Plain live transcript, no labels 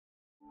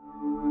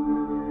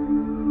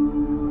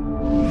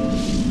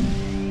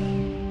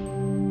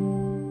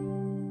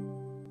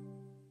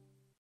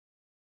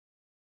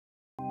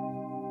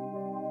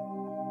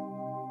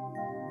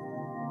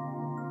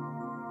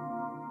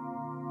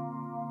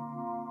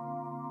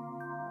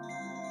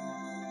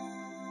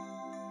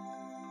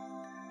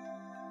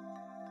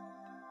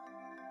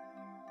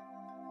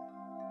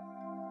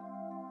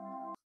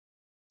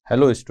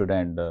Hello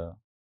student.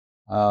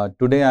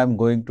 Today I am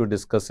going to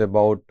discuss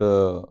about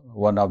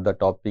one of the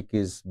topic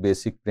is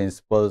basic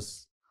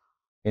principles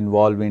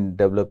involved in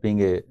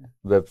developing a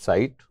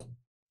website.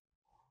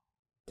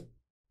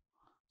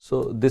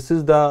 So this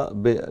is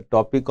the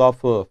topic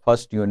of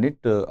first unit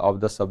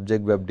of the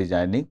subject web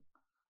designing,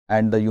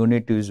 and the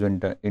unit is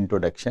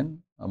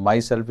introduction.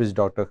 Myself is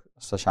Dr.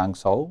 Shashank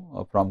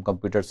Sahu from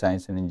Computer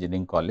Science and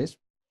Engineering College.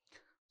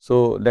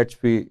 So let's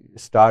we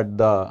start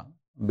the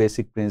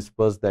basic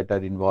principles that are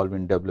involved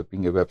in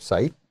developing a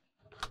website.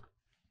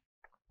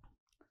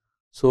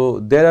 So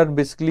there are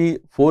basically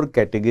four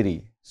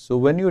categories. So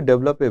when you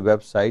develop a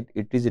website,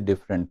 it is a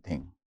different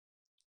thing,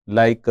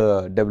 like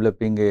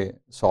developing a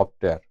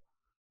software,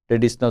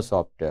 traditional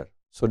software.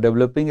 So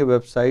developing a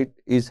website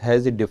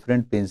has a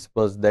different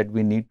principles that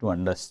we need to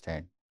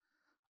understand,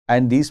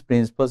 and these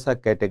principles are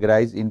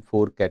categorized in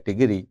four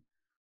categories.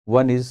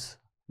 One is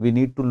we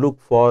need to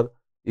look for,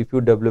 if you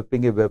are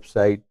developing a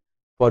website,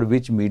 for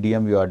which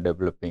medium you are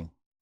developing.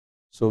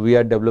 So we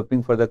are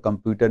developing for the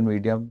computer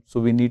medium, so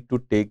we need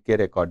to take care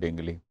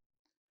accordingly.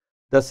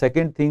 The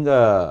second thing,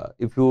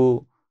 if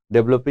you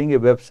developing a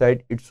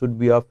website, it should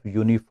be of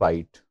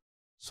unified,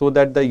 so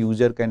that the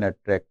user can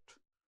attract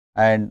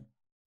and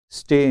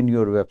stay in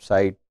your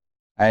website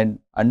and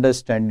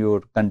understand your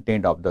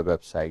content of the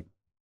website.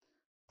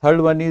 Third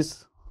one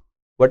is,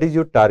 what is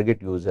your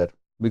target user,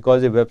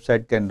 because a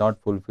website cannot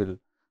fulfill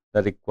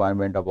the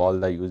requirement of all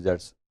the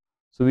users.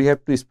 So we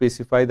have to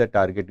specify the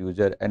target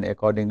user, and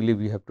accordingly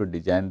we have to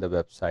design the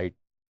website.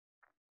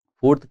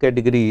 Fourth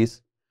category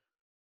is,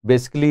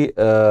 basically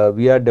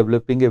we are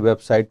developing a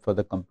website for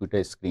the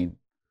computer screen.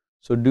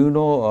 So do you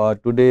know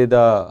today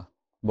the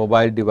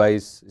mobile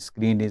device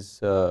screen is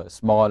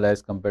small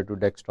as compared to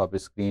desktop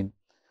screen.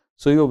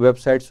 So your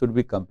website should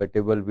be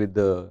compatible with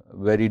the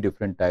very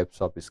different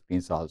types of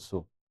screens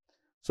also.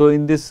 So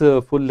in this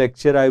full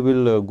lecture, I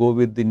will go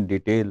with in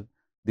detail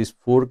these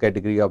four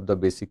category of the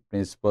basic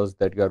principles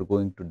that you are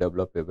going to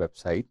develop a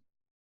website.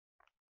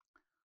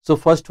 So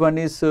first one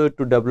is to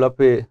develop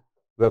a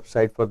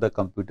website for the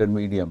computer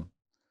medium.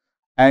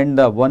 And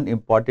the one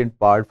important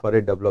part for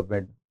a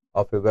development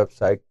of a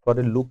website, for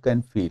a look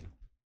and feel.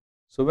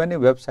 So when a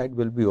website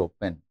will be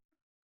open,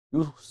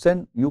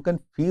 you can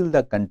feel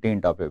the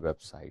content of a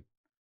website,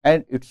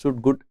 and it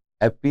should good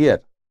appear,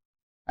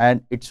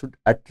 and it should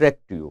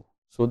attract you,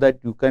 so that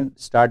you can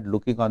start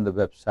looking on the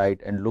website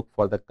and look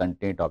for the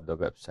content of the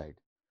website.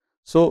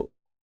 So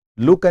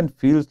look and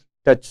feel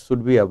touch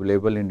should be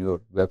available in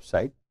your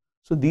website.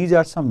 So these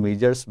are some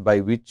measures by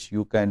which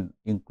you can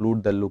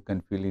include the look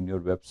and feel in your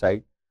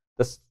website.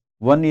 The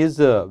one is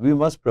we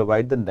must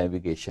provide the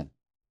navigation.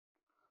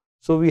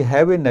 So we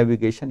have a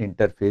navigation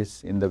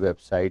interface in the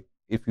website.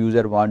 If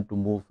user want to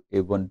move a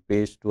one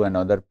page to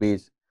another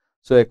page,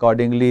 so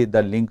accordingly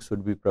the link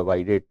should be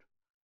provided,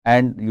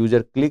 and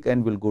user click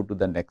and will go to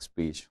the next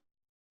page.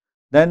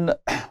 Then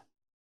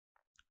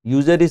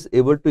user is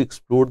able to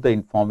explore the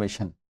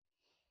information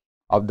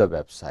of the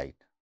website.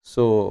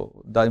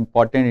 So the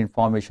important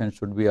information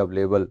should be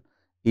available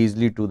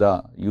easily to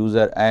the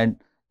user,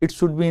 and it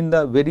should be in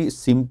the very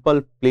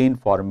simple plain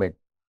format,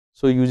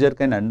 so user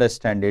can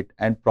understand it,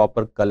 and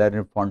proper color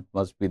and font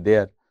must be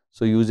there,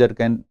 so user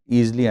can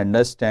easily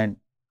understand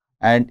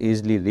and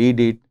easily read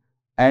it,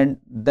 and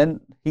then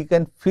he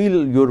can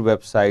feel your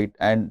website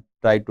and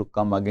try to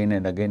come again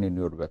and again in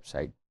your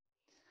website.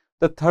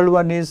 The third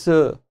one is,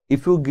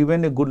 if you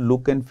given a good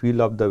look and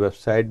feel of the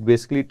website,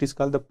 basically it is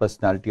called the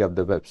personality of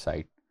the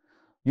website.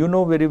 You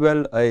know very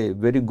well a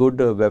very good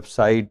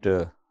website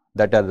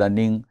that are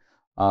running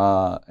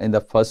in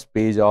the first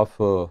page of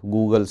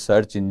Google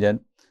search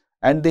engine,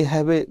 and they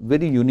have a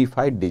very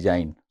unified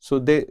design. So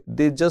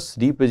they just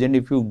represent,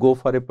 if you go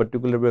for a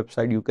particular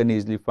website, you can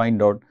easily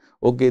find out,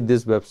 okay,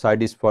 this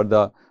website is for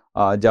the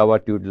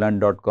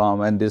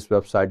javatutolearn.com, and this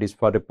website is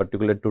for a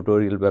particular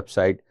tutorial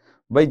website.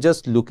 By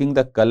just looking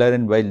the color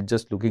and while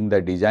just looking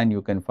the design,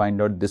 you can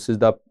find out this is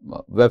the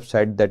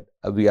website that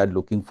we are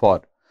looking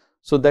for.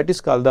 So that is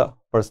called the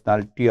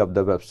personality of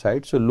the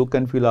website. So look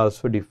and feel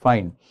also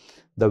define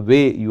the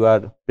way you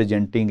are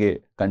presenting a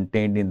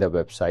content in the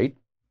website.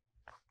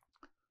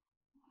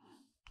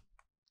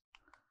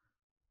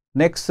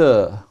 Next,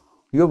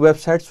 your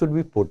website should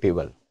be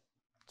portable.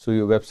 So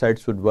your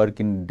website should work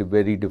in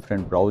very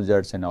different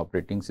browsers and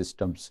operating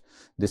systems.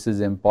 This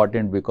is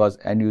important because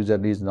end user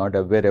is not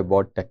aware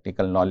about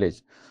technical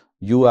knowledge.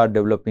 You are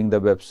developing the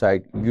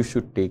website, you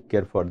should take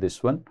care for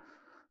this one.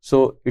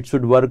 So it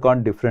should work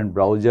on different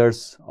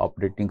browsers,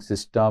 operating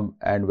system,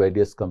 and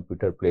various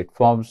computer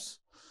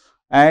platforms.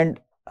 And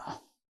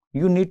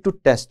you need to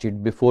test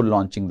it before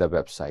launching the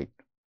website,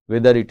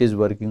 whether it is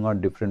working on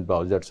different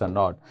browsers or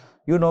not.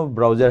 You know,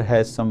 browser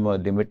has some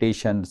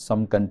limitations.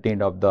 Some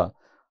content of the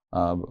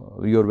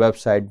your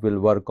website will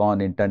work on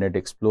Internet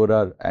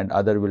Explorer, and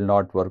other will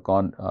not work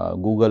on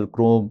Google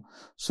Chrome.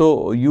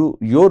 So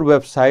your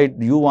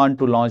website, you want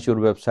to launch your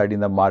website in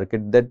the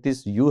market, that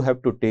is, you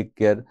have to take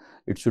care.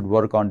 It should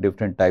work on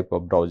different type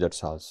of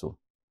browsers also.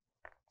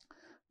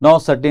 Now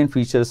certain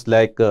features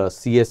like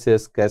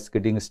CSS,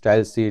 cascading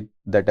style sheet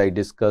that I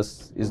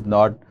discussed is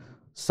not,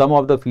 some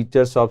of the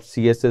features of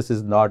CSS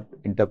is not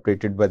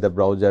interpreted by the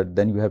browser,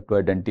 then you have to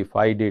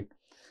identify it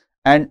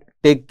and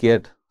take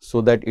care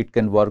so that it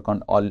can work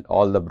on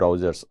all the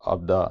browsers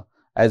of the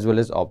as well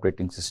as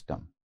operating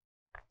system.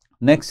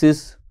 Next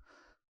is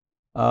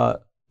uh,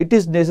 it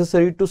is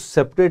necessary to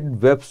separate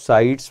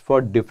websites for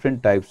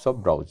different types of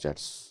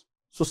browsers.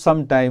 So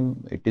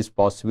sometime it is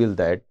possible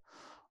that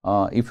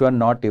if you are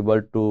not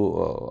able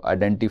to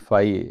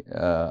identify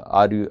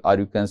or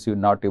you can say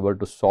not able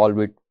to solve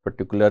it,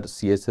 particular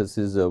CSS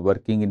is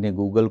working in a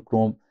Google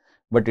Chrome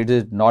but it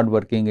is not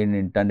working in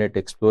Internet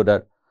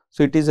Explorer,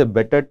 so it is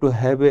better to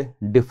have a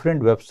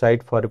different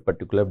website for a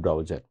particular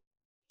browser.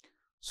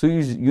 So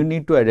you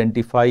need to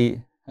identify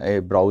a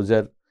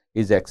browser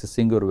is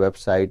accessing your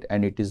website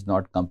and it is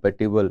not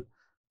compatible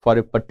for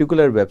a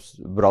particular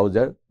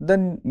browser,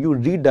 then you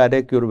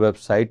redirect your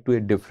website to a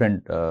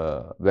different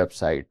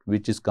website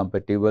which is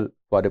compatible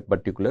for a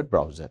particular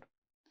browser.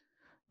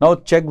 Now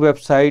check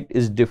website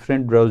is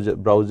different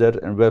browser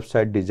and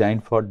website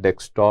designed for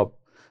desktop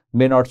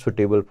may not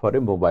suitable for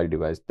a mobile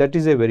device. That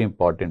is a very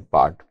important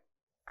part.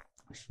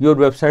 Your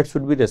website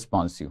should be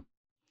responsive.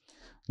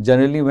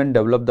 Generally, when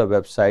develop the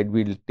website,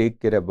 we will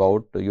take care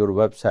about your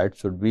website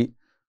should be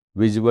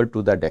visible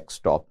to the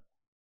desktop.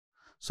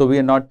 So we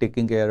are not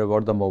taking care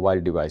about the mobile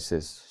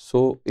devices.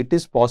 So it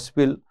is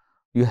possible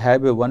you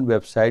have a one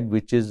website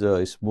which is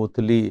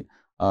smoothly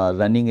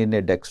running in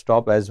a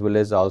desktop as well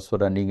as also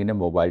running in a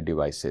mobile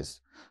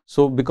devices.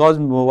 So because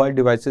mobile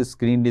devices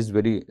screen is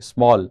very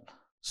small,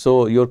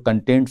 so your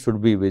content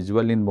should be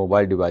visible in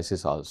mobile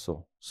devices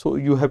also. So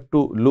you have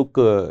to look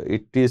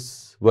it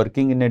is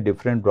working in a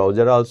different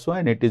browser also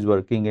and it is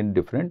working in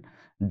different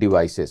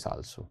devices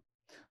also.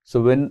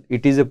 So when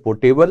it is a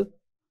portable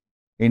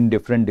in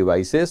different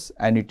devices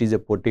and it is a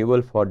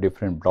portable for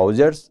different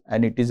browsers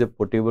and it is a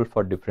portable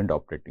for different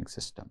operating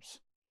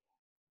systems.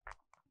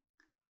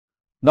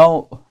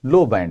 Now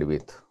low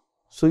bandwidth.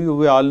 So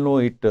we all know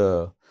it,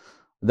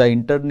 the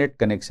internet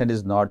connection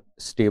is not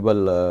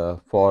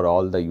stable for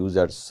all the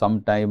users.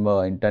 Sometime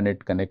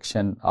internet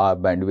connection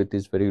bandwidth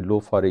is very low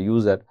for a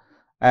user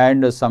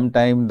and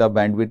sometime the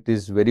bandwidth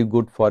is very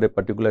good for a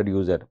particular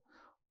user.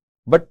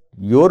 But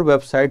your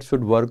website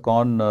should work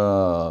on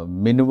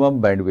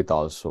minimum bandwidth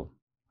also.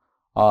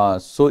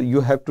 So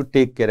you have to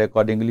take care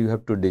accordingly, you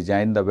have to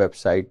design the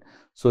website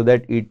so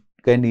that it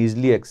can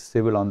easily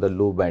accessible on the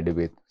low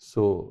bandwidth.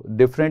 So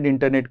different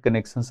internet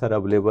connections are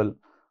available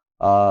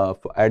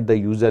at the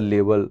user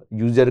level.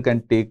 User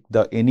can take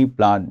the any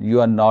plan.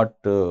 You are not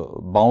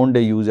bound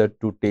a user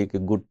to take a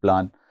good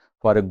plan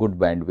for a good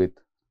bandwidth.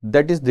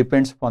 That is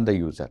depends upon the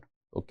user.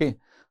 Okay.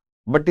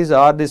 But is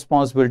our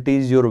responsibility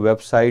is your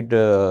website,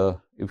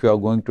 if you are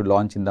going to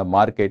launch in the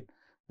market,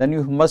 then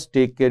you must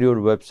take care your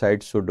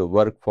website should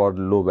work for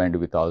low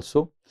bandwidth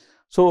also.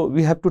 So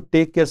we have to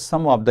take care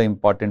some of the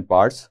important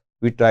parts.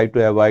 We try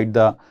to avoid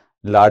the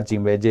large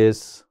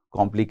images,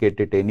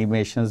 complicated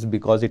animations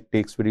because it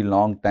takes very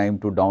long time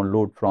to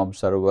download from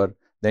server,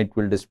 then it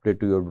will display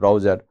to your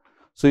browser.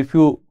 So if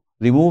you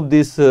remove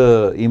these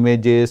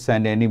images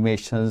and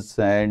animations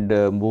and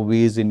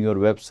movies in your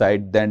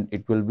website, then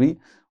it will be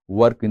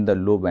work in the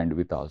low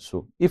bandwidth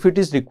also. If it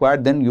is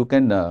required, then you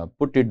can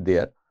put it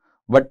there,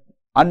 but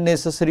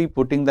unnecessary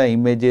putting the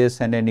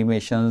images and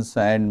animations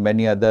and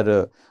many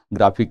other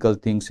graphical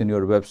things in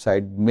your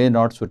website may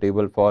not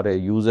suitable for a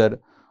user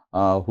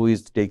who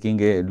is taking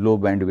a low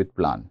bandwidth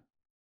plan.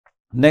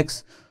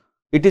 Next,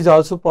 it is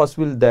also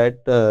possible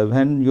that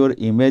when your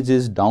image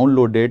is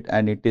downloaded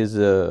and it is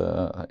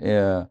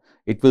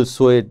it will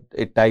show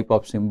a type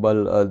of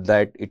symbol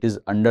that it is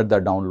under the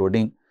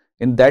downloading.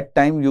 In that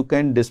time you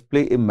can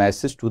display a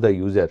message to the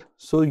user,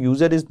 so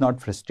user is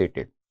not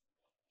frustrated.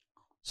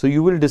 So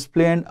you will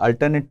display an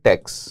alternate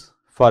text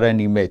for an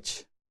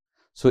image.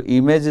 So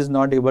image is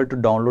not able to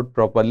download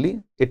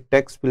properly, a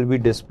text will be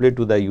displayed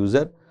to the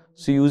user.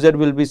 So user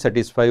will be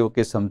satisfied,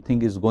 okay,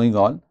 something is going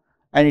on,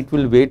 and it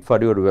will wait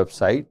for your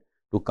website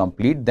to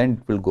complete,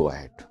 then it will go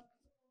ahead.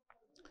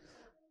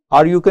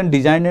 Or you can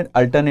design an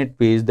alternate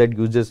page that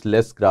uses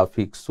less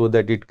graphics so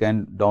that it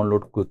can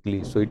download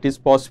quickly. So it is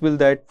possible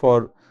that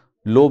for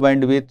low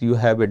bandwidth you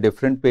have a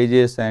different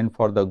pages and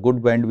for the good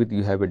bandwidth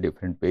you have a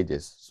different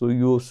pages. So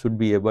you should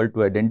be able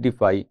to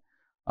identify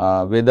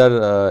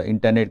whether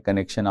internet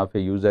connection of a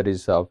user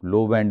is of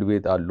low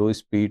bandwidth or low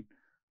speed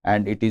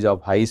and it is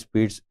of high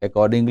speeds.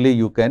 Accordingly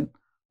you can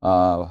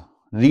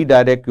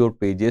redirect your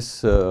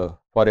pages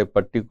for a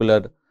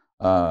particular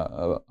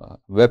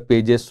web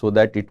pages so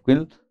that it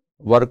will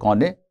work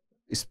on a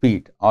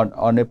speed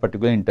on a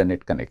particular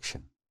internet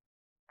connection.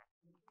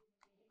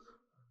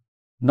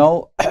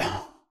 Now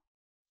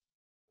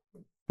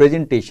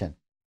presentation.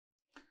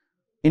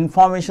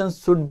 Information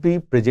should be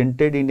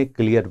presented in a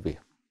clear way.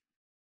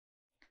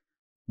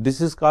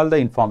 This is called the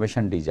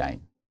information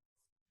design.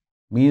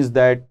 Means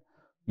that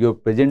your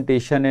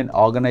presentation and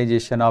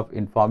organization of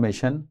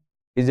information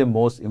is a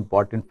most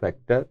important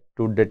factor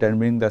to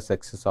determining the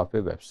success of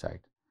a website.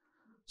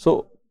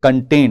 So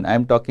content, I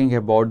am talking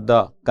about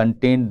the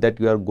content that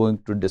you are going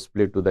to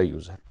display to the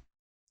user.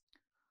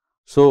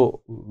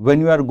 So when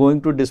you are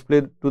going to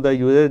display to the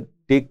user,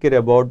 take care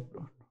about,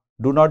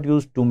 do not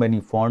use too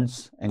many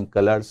fonts and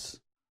colors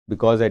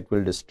because it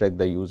will distract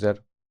the user.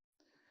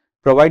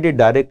 Provide a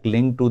direct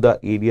link to the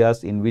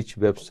areas in which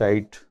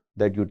website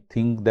that you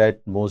think that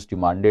most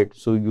demanded.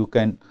 So you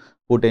can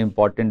put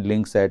important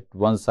links at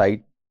one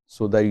site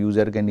so the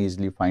user can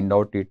easily find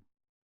out it.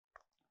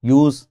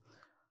 Use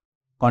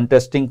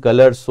contrasting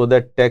colors so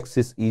that text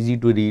is easy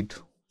to read.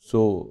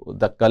 So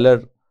the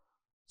color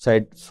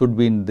side should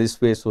be in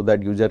this way so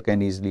that user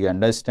can easily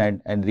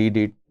understand and read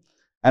it.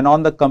 And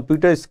on the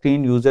computer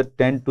screen, user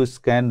tend to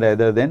scan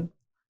rather than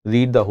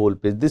read the whole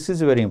page. This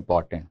is very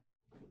important.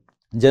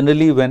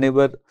 Generally,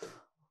 whenever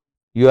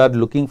you are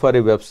looking for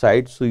a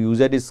website, so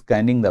user is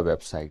scanning the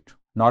website,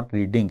 not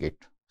reading it.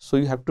 So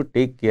you have to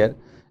take care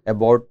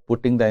about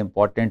putting the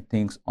important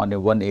things on a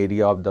one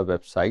area of the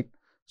website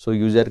so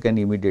user can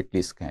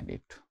immediately scan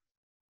it.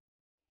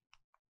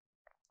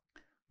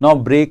 Now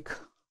break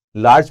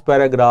large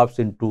paragraphs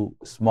into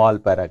small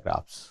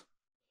paragraphs.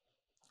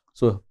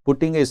 So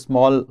putting a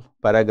small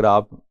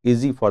paragraph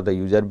easy for the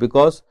user,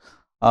 because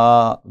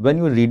when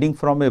you are reading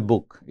from a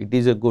book, it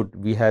is a good,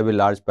 we have a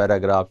large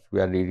paragraph,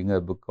 we are reading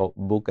a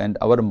book and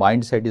our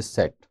mindset is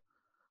set.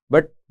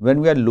 But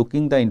when we are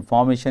looking the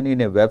information in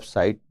a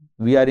website,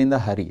 we are in the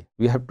hurry.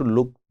 We have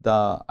to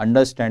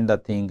understand the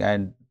thing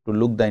and to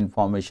look the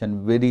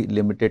information very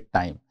limited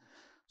time.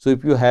 So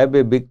if you have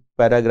a big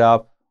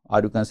paragraph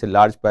or you can say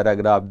large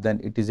paragraph, then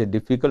it is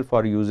difficult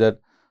for user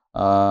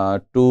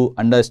to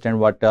understand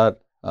what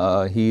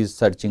he is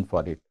searching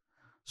for it.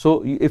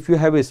 So if you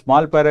have a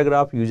small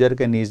paragraph, user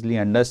can easily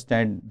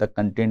understand the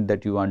content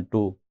that you want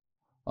to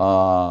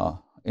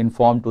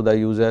inform to the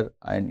user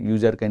and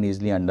user can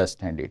easily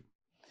understand it.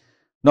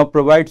 Now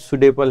provide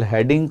suitable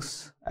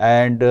headings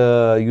and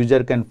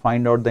user can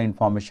find out the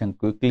information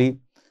quickly.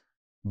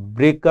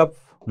 Break up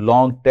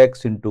long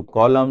text into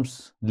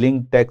columns,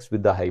 link text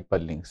with the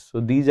hyperlinks. So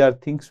these are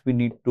things we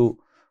need to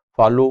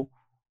follow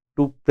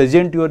to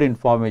present your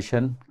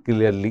information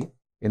clearly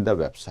in the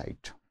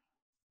website.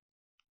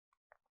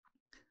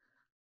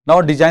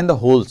 Now design the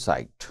whole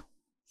site.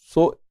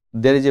 So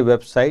there is a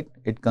website,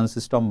 it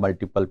consists of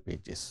multiple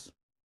pages.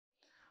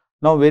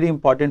 Now very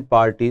important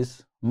part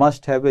is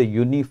must have a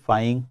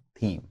unifying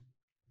theme.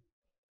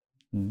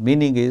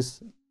 Meaning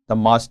is the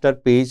master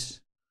page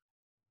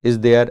is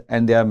there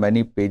and there are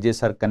many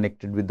pages are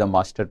connected with the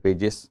master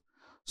pages.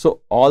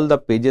 So all the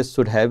pages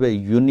should have a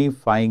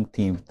unifying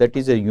theme, that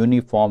is a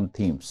uniform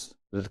themes.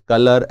 The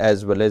color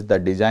as well as the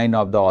design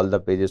of all the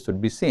pages should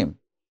be same.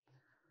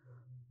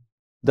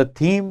 The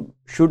theme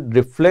should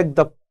reflect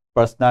the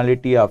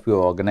personality of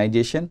your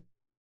organization.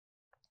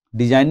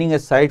 Designing a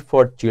site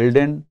for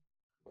children,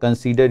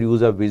 consider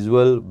use of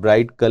visual,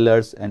 bright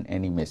colors and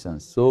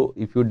animations. So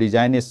if you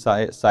design a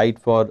site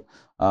for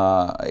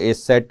a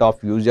set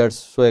of users,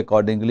 so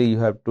accordingly you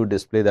have to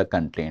display the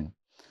content.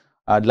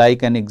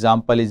 Like an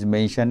example is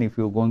mentioned, if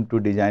you are going to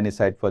design a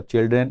site for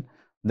children,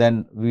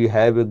 then we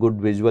have a good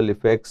visual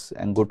effects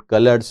and good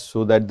colors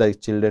so that the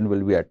children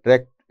will be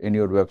attracted in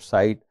your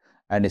website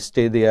and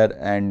stay there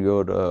and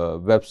your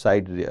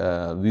website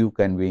view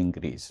can be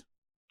increased.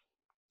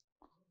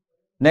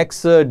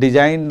 Next,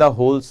 design the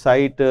whole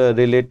site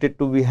related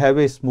to, we have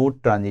a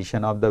smooth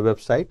transition of the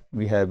website.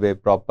 We have a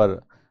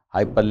proper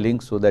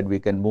hyperlink so that we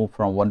can move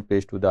from one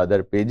page to the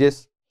other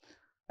pages.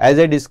 As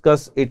I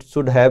discussed, it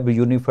should have a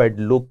unified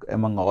look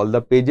among all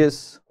the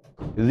pages.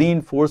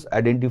 Reinforce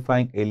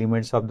identifying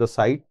elements of the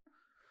site.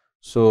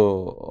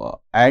 So,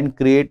 and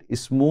create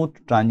smooth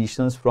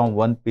transitions from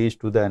one page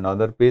to the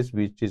another page,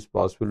 which is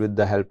possible with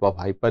the help of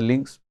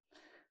hyperlinks.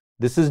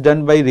 This is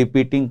done by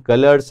repeating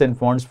colors and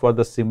fonts for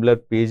the similar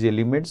page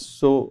elements.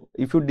 So,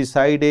 if you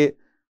decide a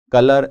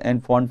color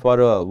and font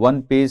for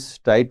one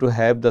page, try to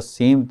have the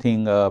same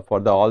thing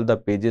for all the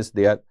pages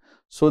there,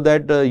 so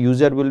that the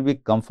user will be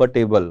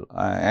comfortable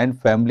and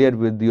familiar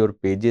with your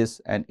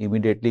pages and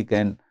immediately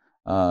can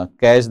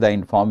catch the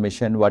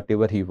information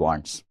whatever he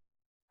wants.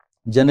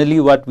 Generally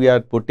what we are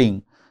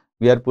putting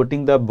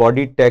the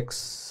body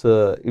text.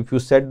 If you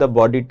set the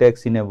body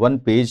text in a one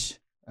page,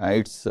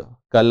 its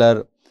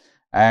color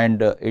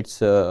and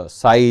its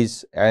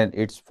size and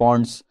its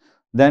fonts,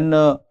 then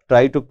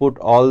try to put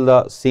all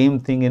the same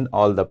thing in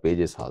all the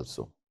pages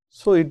also.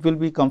 So it will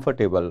be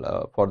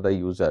comfortable for the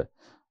user.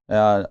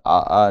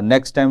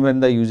 Next time when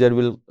the user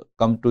will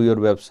come to your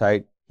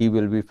website, he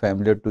will be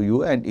familiar to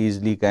you and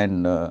easily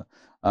can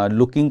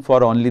looking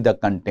for only the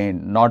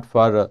content, not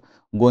for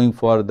going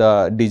for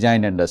the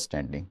design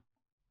understanding.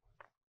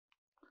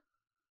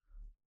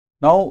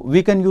 Now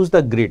we can use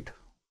the grid.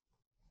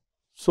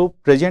 So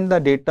present the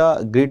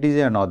data, grid is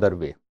another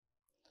way.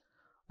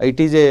 It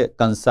is a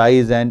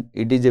concise and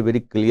it is a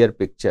very clear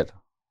picture.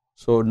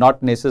 So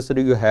not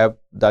necessary you have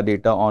the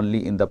data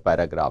only in the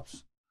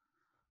paragraphs.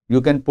 You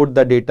can put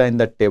the data in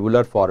the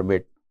tabular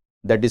format,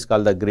 that is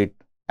called the grid,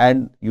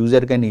 and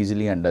user can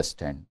easily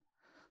understand.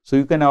 So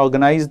you can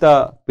organize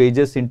the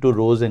pages into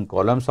rows and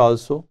columns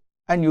also.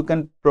 and you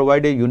can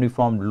provide a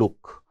uniform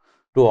look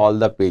to all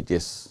the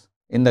pages.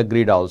 In the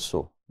grid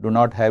also, do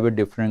not have a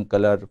different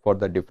color for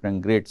the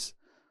different grids.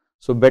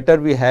 So better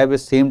we have a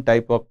same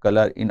type of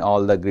color in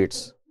all the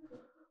grids.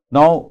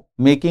 Now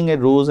making a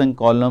rows and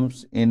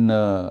columns in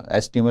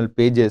HTML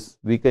pages,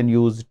 we can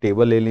use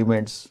table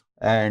elements,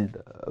 and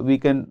we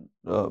can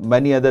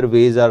many other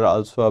ways are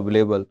also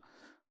available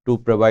to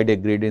provide a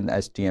grid in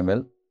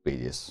HTML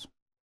pages.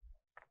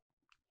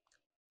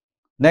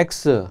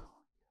 Next,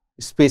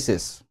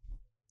 spaces.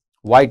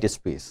 White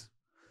space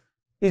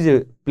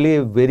play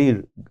a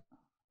very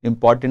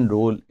important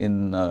role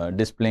in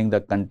displaying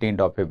the content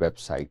of a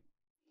website.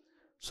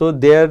 So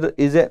there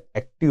is a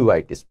active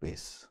white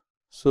space.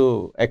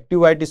 So active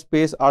white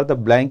space are the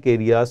blank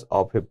areas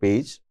of a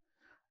page,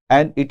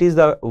 and it is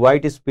the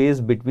white space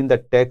between the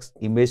text,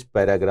 image,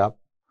 paragraph.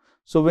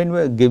 So when we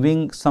are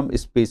giving some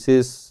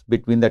spaces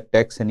between the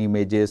text and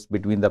images,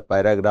 between the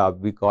paragraph,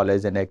 we call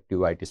as an active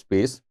white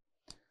space.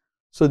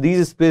 So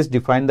these spaces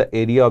define the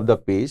area of the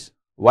page.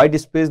 White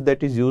space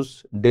that is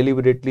used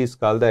deliberately is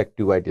called the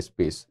active white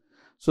space.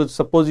 So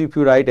suppose if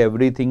you write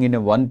everything in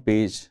a one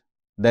page,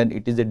 then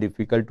it is a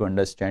difficult to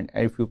understand.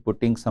 And if you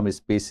putting some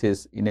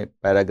spaces in a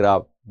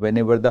paragraph,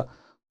 whenever the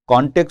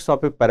context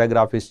of a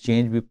paragraph is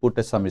changed, we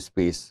put some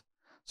space.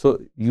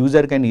 So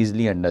user can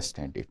easily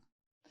understand it.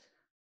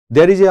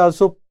 There is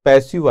also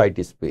passive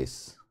white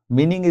space.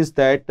 Meaning is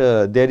that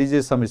there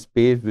is some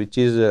space which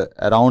is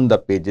around the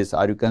pages,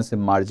 or you can say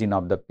margin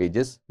of the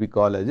pages, we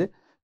call as a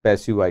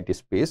passive white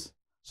space.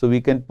 So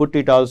we can put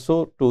it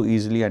also to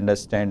easily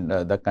understand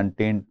the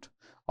content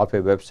of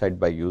a website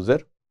by user.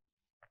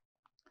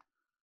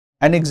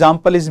 An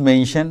example is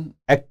mentioned.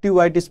 Active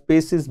white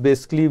space is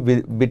basically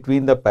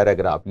between the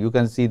paragraph. You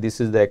can see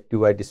this is the active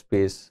white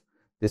space,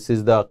 this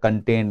is the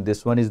content,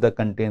 this one is the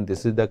content,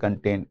 this is the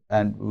content,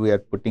 and we are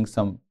putting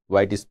some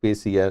white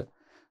space here.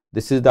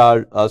 This is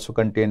the also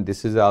content,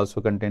 this is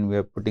also content, we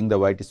are putting the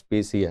white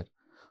space here.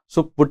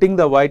 So putting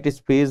the white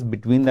space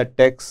between the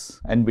text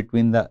and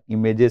between the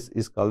images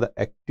is called the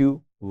active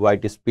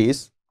white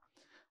space.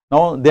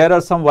 Now there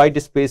are some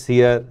white space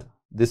here,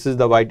 this is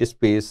the white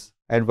space,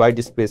 and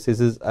white spaces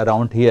is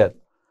around here.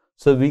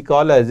 So we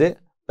call as a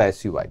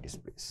passive white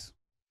space.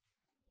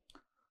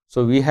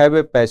 So we have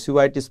a passive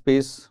white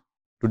space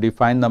to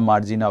define the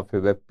margin of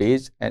a web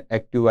page, and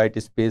active white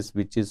space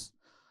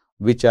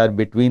which are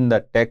between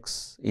the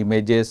text,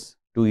 images,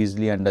 to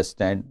easily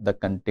understand the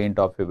content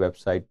of a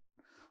website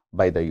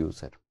by the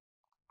user.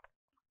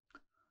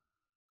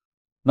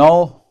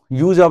 Now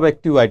use of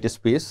active white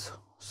space.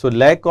 So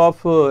lack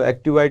of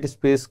active white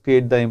space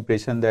create the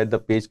impression that the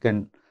page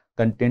can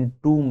contain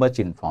too much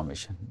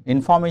information.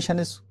 Information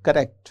is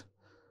correct,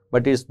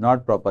 but it is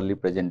not properly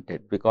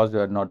presented because we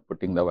are not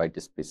putting the white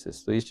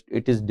spaces. So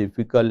it is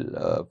difficult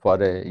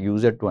for a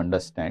user to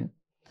understand.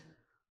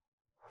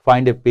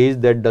 Find a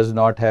page that does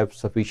not have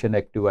sufficient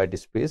active white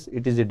space,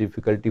 it is a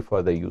difficulty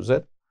for the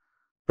user.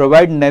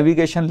 Provide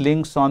navigation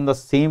links on the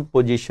same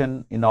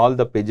position in all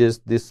the pages.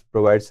 This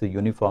provides the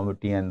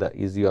uniformity and the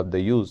ease of the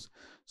use.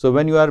 So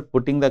when you are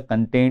putting the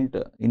content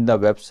in the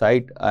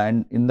website,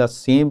 and in the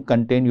same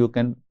content you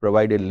can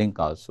provide a link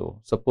also.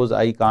 Suppose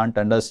I can't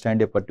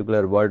understand a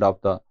particular word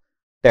of the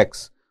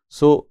text,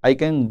 so I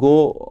can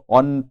go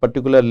on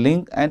particular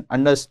link and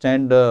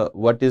understand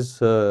what is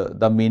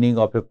the meaning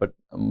of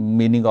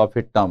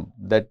a term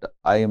that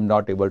I am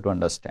not able to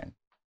understand.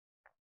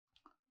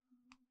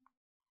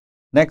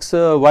 Next,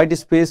 white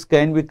space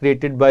can be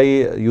created by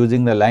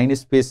using the line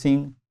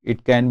spacing.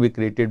 It can be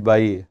created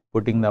by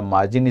putting the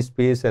margin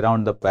space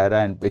around the para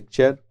and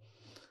picture.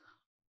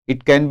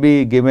 It can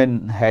be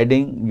given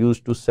heading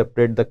used to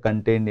separate the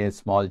content in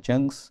small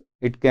chunks.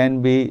 It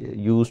can be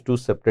used to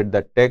separate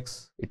the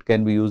text. It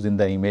can be used in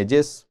the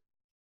images.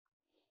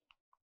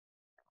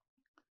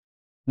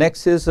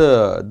 Next is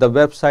the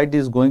website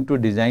is going to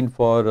design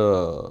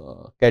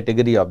for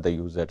category of the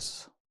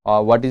users.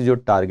 What is your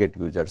target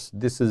users?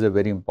 This is a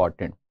very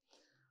important.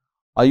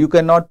 You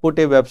cannot put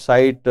a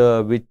website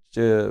which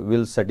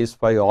will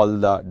satisfy all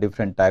the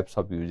different types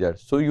of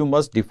users. So you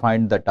must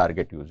define the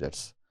target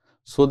users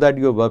so that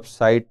your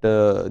website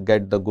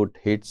get the good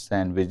hits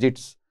and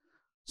visits.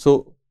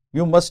 So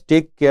you must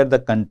take care the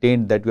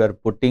content that you are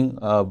putting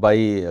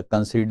by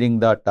considering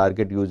the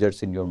target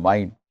users in your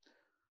mind.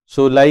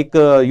 So like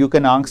you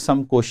can ask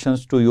some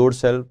questions to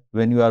yourself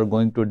when you are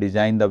going to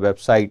design the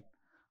website,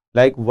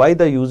 like why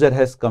the user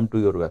has come to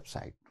your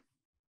website.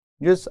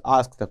 Just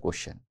ask the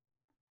question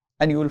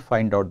and you will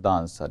find out the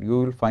answer. You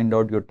will find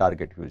out your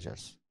target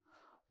users.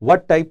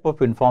 What type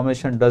of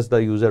information does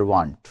the user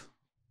want?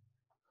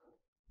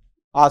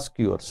 Ask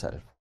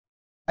yourself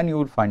and you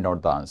will find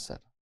out the answer.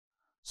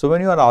 So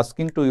when you are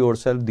asking to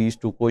yourself these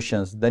two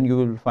questions, then you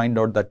will find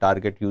out the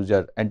target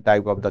user and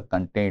type of the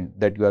content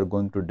that you are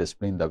going to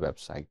display in the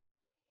website.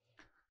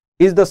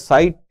 Is the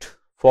site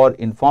for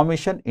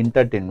information,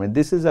 entertainment?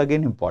 This is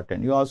again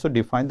important. You also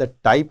define the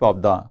type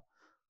of the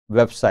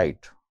website.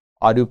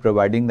 Are you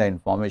providing the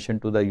information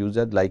to the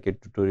user like a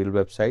tutorial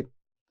website?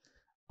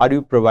 Are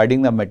you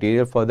providing the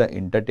material for the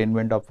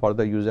entertainment of for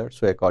the user?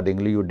 So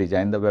accordingly you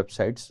design the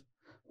websites,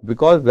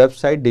 because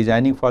website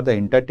designing for the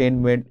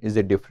entertainment is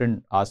a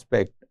different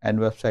aspect, and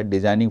website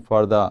designing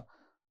for the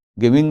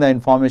giving the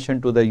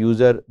information to the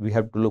user, we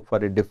have to look for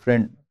a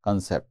different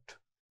concept.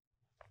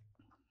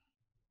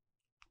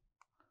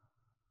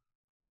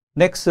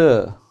 Next,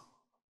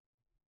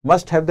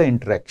 must have the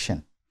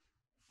interaction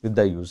with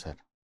the user.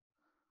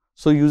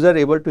 So user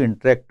able to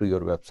interact to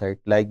your website,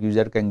 like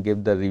user can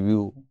give the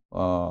review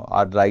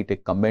or write a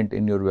comment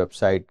in your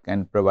website,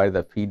 can provide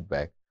the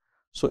feedback.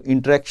 So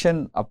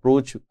interaction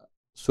approach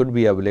should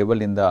be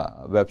available in the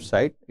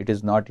website. It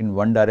is not in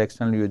one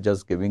direction, you are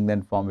just giving the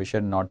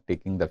information, not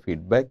taking the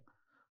feedback,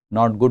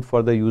 not good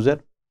for the user.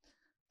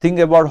 Think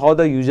about how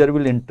the user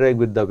will interact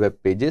with the web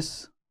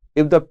pages.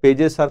 If the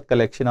pages are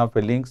collection of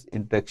links,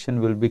 interaction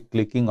will be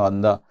clicking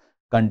on the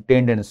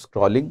content and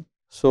scrolling.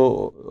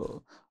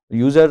 So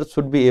user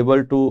should be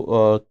able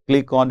to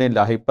click on a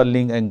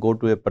hyperlink and go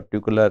to a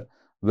particular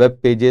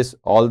web pages.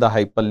 All the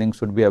hyperlinks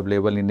should be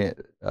available in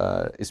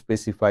a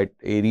specified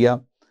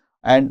area,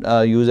 and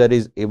user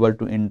is able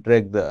to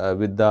interact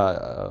with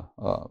the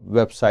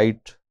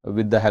website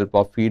with the help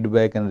of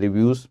feedback and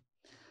reviews.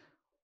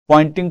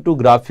 Pointing to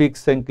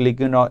graphics and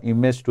clicking on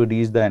image to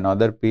reach the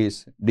another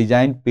page.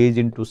 Design page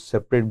into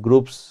separate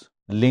groups,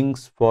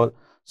 links for,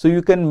 so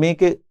you can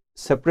make a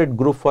separate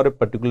group for a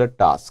particular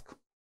task,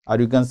 or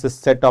you can say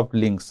set of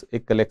links, a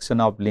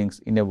collection of links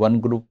in a one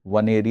group,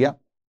 one area,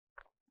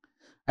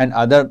 and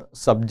other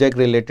subject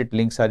related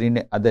links are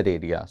in other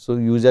area. So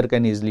user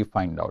can easily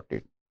find out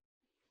it.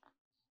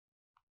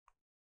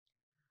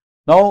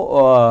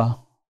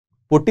 Now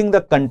putting the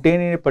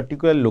content in a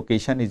particular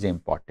location is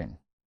important,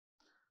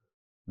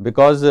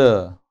 because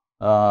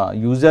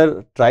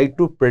user try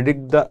to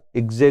predict the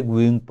exact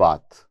viewing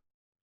path.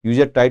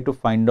 User try to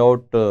find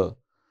out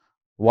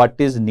what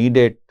is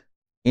needed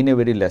in a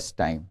very less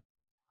time.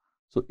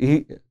 So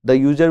the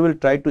user will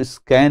try to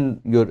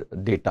scan your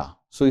data.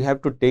 So you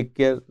have to take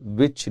care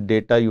which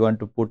data you want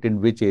to put in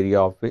which area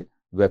of a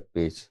web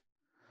page.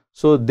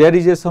 So there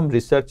is some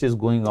research is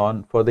going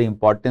on for the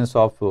importance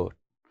of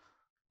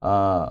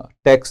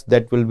text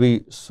that will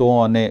be shown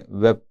on a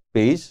web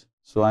page.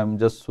 So I am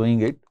just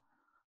showing it.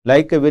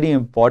 Like a very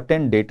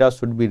important data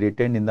should be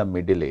written in the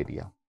middle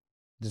area.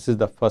 This is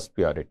the first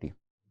priority.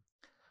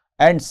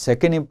 And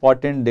second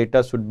important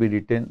data should be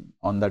written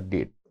on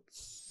the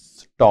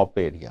top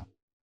area.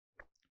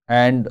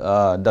 And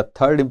the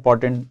third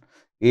important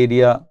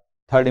area,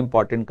 third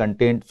important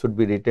content should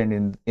be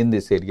written in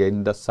this area,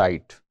 in the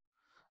site.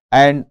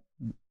 And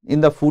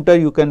in the footer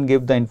you can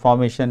give the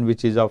information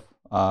which is of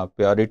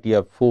priority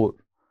of 4,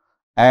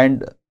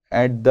 and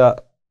at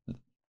the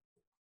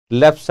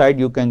left side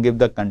you can give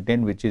the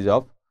content which is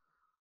of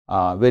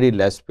very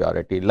less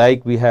priority.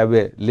 Like we have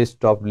a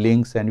list of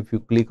links, and if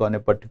you click on a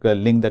particular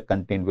link, the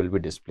content will be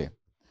displayed.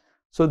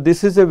 So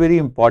this is a very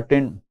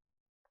important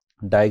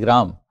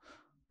diagram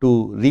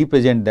to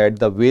represent that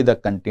the way the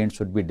content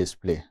should be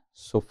displayed.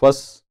 So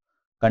first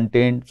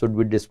content should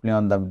be displayed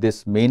on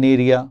this main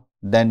area,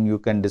 then you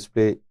can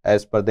display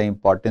as per the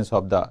importance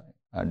of the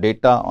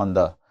data on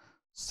the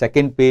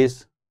second page.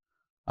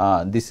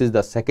 This is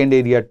the second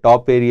area,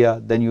 top area.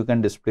 Then you can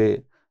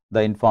display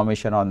the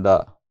information on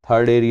the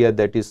third area,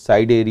 that is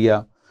side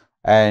area,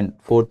 and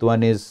fourth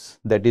one is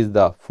that is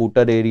the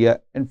footer area,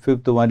 and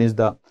fifth one is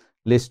the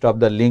list of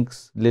the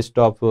links, list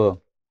of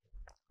or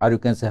you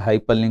can say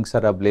hyperlinks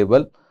are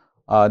available.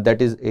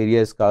 That is area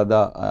is called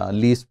the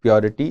least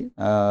priority.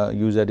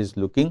 User is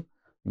looking,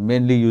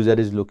 mainly user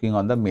is looking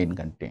on the main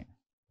content.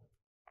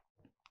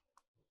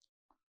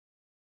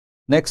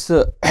 Next,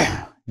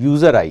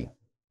 user eye.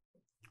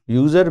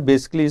 User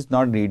basically is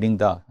not reading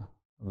the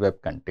web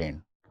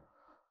content.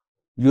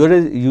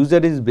 User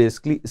is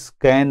basically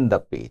scan the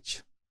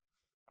page,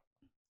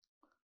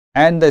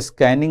 and the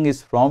scanning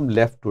is from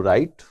left to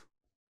right,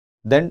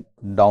 then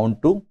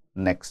down to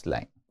next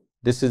line.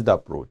 This is the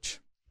approach.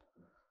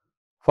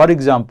 For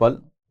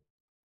example,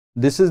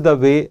 this is the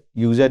way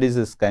user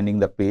is scanning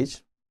the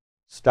page.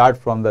 Start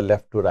from the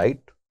left to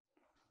right,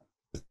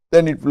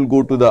 then it will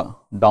go to the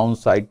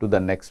downside to the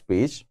next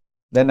page,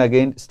 then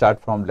again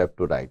start from left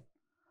to right.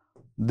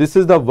 This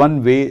is the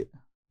one way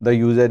the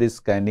user is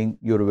scanning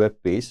your web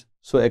page.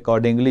 So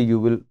accordingly you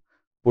will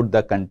put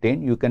the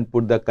content. You can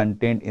put the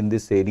content in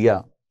this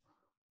area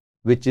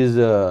which is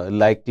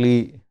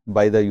likely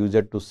by the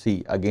user to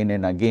see again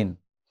and again,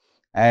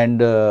 and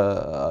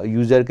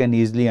user can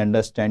easily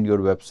understand your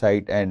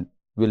website and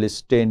will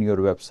stay in your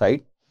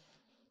website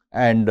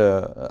and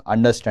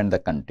understand the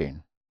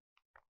content.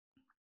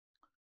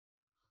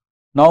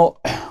 Now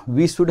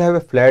we should have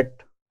a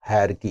flat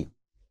hierarchy.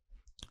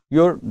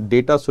 Your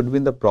data should be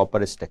in the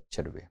proper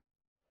structure way,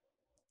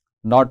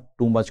 not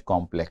too much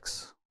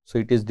complex. So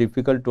it is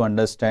difficult to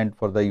understand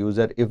for the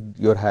user if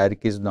your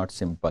hierarchy is not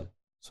simple.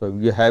 So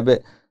if you have a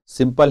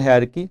simple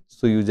hierarchy,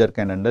 so user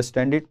can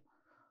understand it.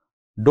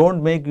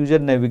 Don't make user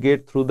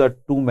navigate through the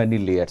too many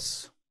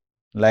layers.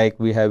 Like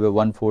we have a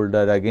one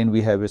folder, again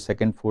we have a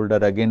second folder,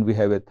 again we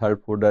have a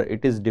third folder.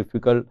 It is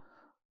difficult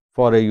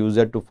for a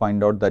user to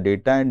find out the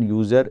data, and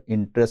user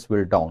interest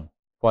will down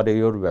for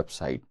your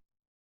website.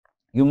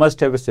 You must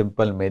have a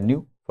simple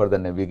menu for the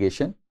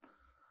navigation.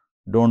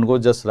 Don't go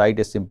just write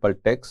a simple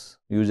text,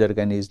 user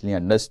can easily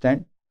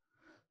understand.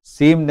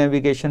 Same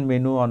navigation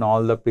menu on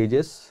all the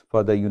pages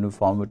for the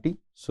uniformity.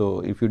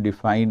 So if you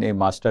define a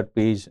master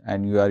page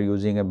and you are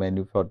using a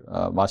menu for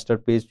master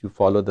page, you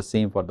follow the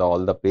same for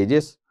all the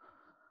pages.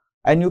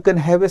 And you can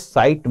have a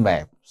site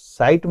map.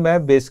 Site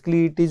map,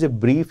 basically it is a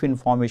brief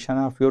information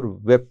of your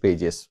web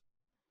pages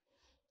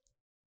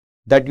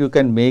that you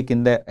can make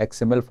in the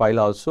XML file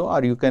also,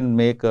 or you can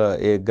make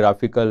a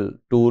graphical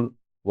tool,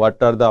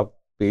 what are the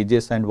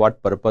pages and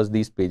what purpose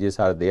these pages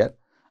are there,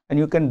 and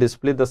you can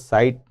display the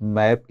site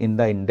map in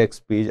the index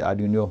page or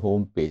in your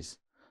home page.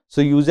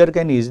 So user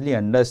can easily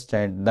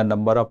understand the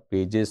number of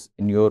pages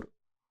in your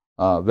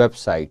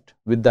website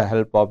with the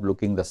help of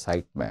looking the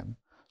site map.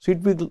 So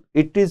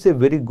it is a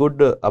very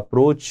good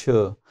approach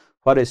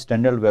for a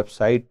standard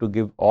website to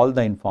give all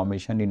the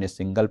information in a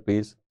single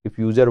page. If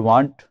user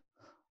want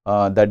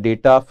the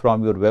data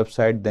from your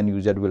website, then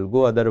user will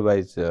go,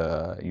 otherwise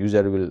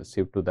user will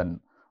shift to the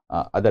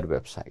other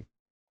website.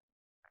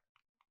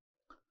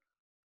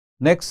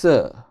 Next,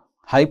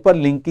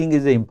 hyperlinking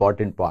is an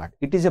important part.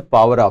 It is a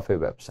power of a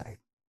website.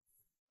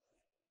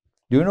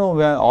 Do you know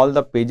where all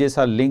the pages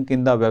are linked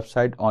in the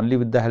website only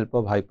with the help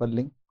of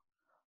hyperlink?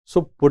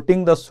 So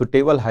putting the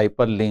suitable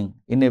hyperlink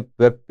in a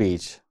web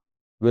page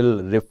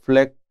will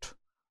reflect,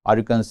 or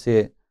you can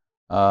say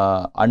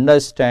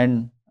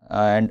understand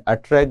and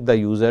attract the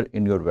user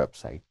in your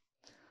website.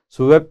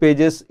 So web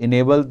pages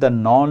enable the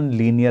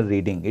non-linear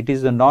reading. It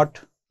is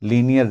not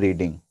linear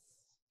reading.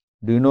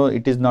 Do you know,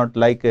 it is not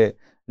like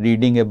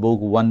reading a book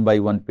one by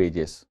one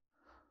pages.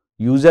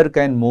 User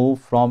can move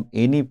from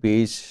any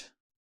page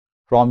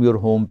from your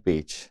home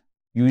page.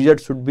 User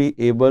should be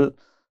able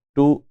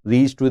to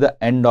reach to the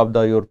end of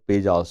your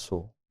page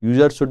also.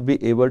 User should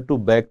be able to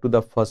back to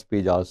the first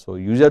page also.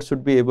 User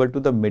should be able to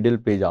the middle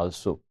page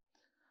also.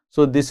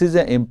 So this is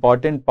an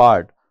important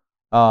part.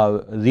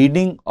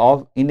 Reading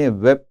of in a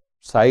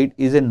website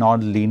is a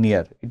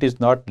non-linear. It is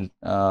not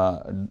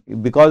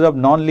because of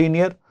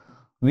non-linear,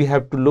 we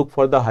have to look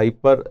for the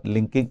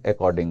hyperlinking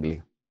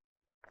accordingly.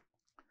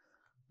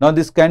 Now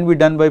this can be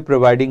done by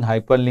providing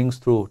hyperlinks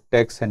through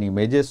text and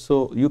images.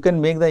 So you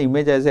can make the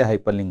image as a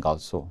hyperlink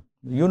also.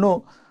 You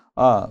know,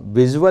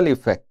 visual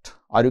effect,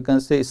 or you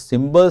can say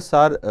symbols,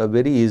 are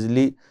very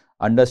easily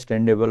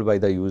understandable by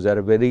the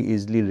user, very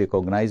easily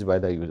recognized by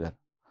the user.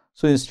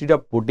 So instead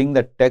of putting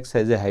the text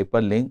as a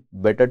hyperlink,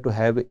 better to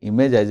have an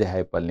image as a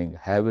hyperlink,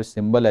 have a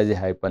symbol as a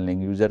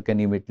hyperlink. User can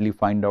immediately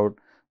find out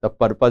the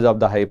purpose of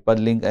the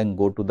hyperlink and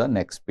go to the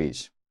next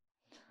page.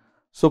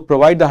 So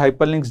provide the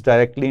hyperlinks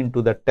directly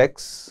into the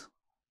text.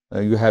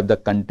 You have the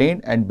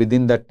content, and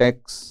within the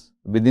text,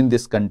 within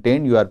this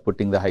content, you are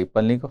putting the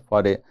hyperlink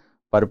for a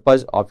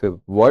purpose of a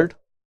word,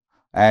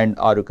 and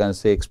or you can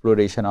say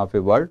exploration of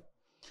a word.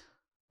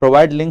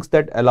 Provide links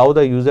that allow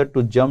the user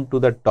to jump to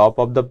the top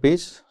of the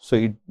page.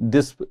 So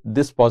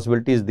this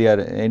possibility is there.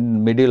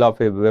 In middle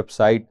of a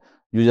website,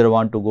 user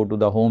want to go to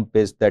the home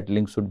page, that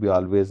link should be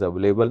always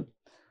available,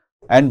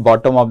 and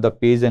bottom of the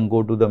page and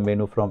go to the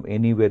menu from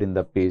anywhere in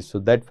the page. So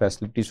that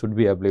facility should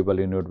be available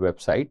in your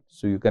website.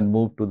 So you can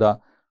move to the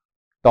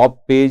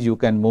top page, you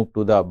can move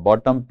to the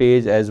bottom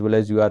page, as well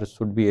as you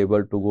should be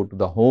able to go to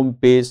the home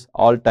page.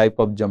 All type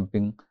of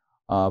jumping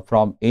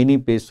from any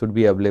page should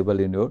be available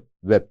in your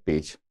web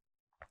page.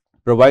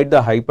 Provide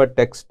the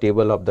hypertext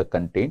table of the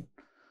content.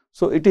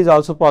 So it is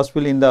also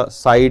possible in the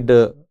side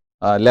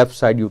left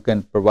side, you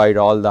can provide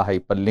all the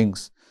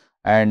hyperlinks,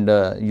 and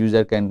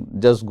user can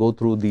just go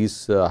through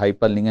these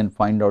hyperlink and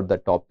find out the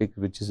topic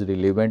which is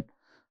relevant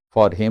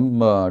for him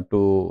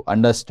to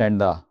understand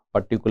the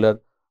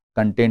particular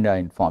content or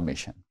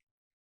information.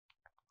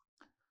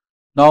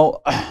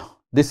 Now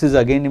this is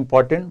again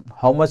important,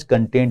 how much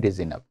content is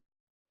enough.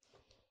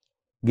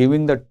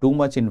 Giving the too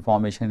much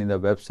information in the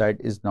website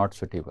is not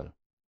suitable.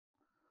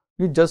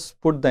 You just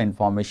put the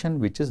information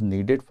which is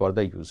needed for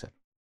the user,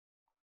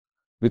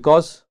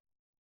 because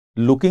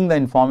looking the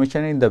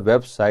information in the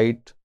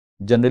website,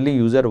 generally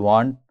user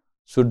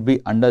should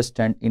be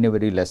understand in a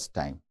very less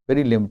time,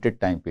 very limited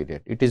time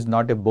period. It is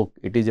not a book,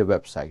 it is a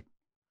website.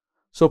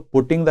 So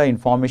putting the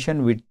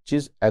information which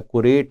is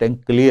accurate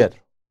and clear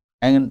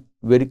and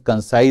very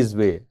concise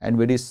way and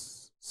very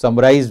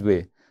summarized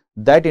way,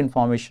 that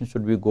information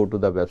should be go to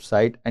the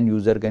website and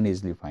user can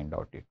easily find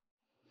out it.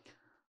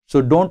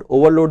 So don't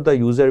overload the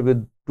user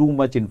with too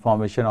much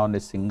information on a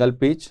single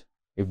page.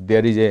 If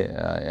there is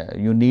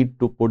you need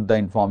to put the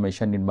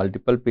information in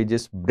multiple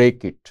pages,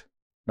 break it,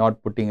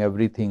 not putting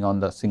everything on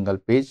the single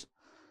page.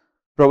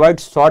 Provide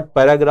short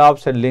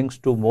paragraphs and links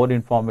to more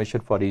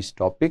information for each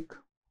topic.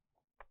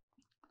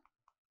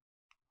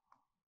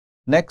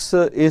 Next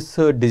is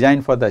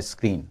design for the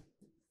screen.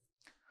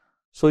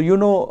 So you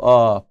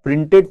know,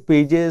 printed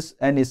pages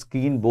and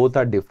screen both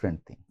are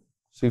different things.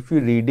 So if you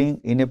are reading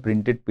in a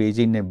printed page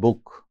in a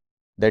book,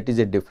 that is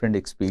a different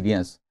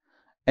experience,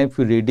 and if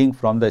you're reading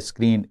from the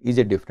screen is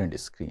a different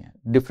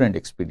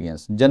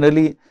experience.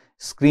 Generally,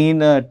 screen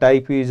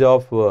type is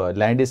of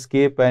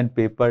landscape and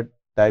paper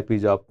type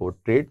is of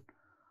portrait.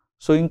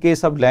 So in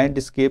case of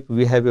landscape,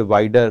 we have a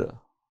wider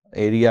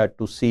area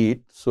to see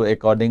it. So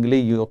accordingly,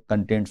 your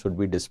content should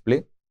be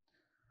displayed.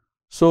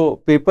 So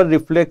paper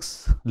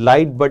reflects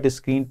light, but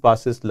screen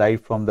passes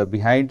light from the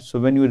behind. So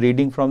when you're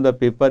reading from the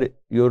paper,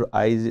 your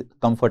eyes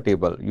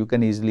comfortable. You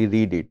can easily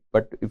read it.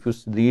 But if you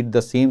read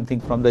the same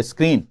thing from the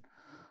screen,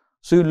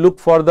 so you look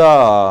for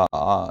the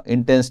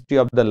intensity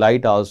of the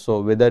light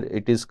also, whether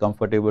it is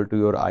comfortable to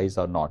your eyes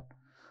or not.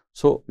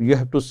 So you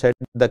have to set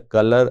the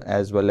color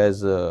as well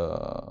as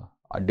a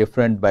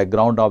different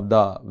background of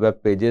the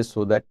web pages,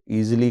 so that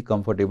easily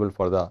comfortable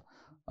for the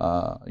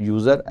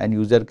user, and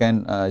user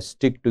can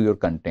stick to your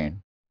content.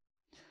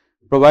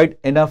 Provide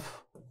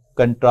enough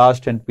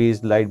contrast and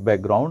page light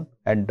background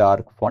and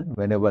dark font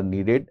whenever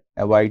needed.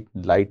 Avoid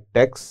light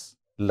text,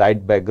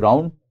 light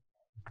background.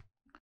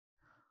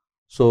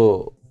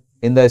 So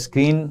in the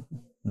screen,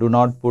 do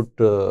not put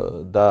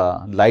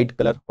the light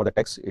color for the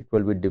text. It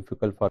will be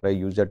difficult for a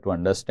user to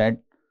understand.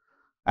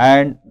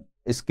 And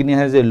screen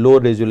has a low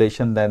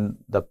resolution than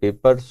the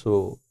paper,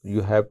 so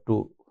you have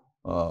to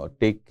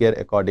take care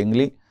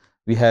accordingly.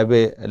 We have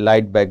a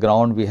light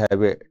background, we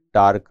have a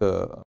dark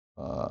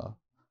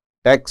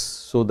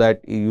text, so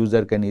that a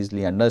user can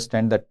easily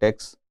understand the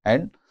text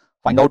and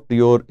find out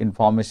your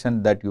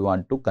information that you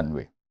want to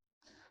convey.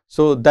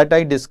 So that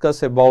I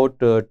discuss about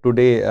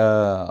today,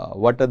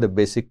 what are the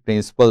basic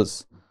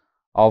principles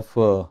of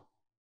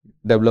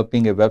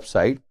developing a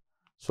website.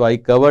 So I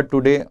covered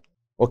today,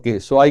 okay,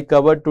 so I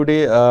covered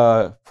today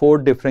 4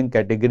 different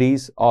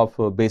categories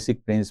of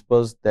basic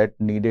principles that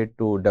needed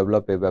to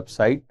develop a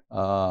website.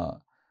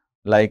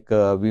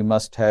 We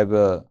must have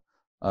a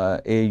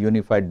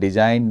unified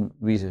design,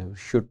 we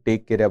should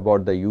take care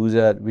about the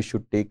user, we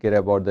should take care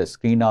about the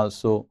screen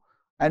also,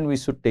 and we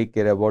should take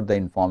care about the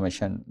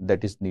information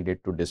that is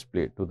needed to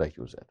display to the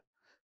user.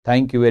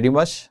 Thank you very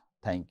much.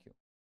 Thank you.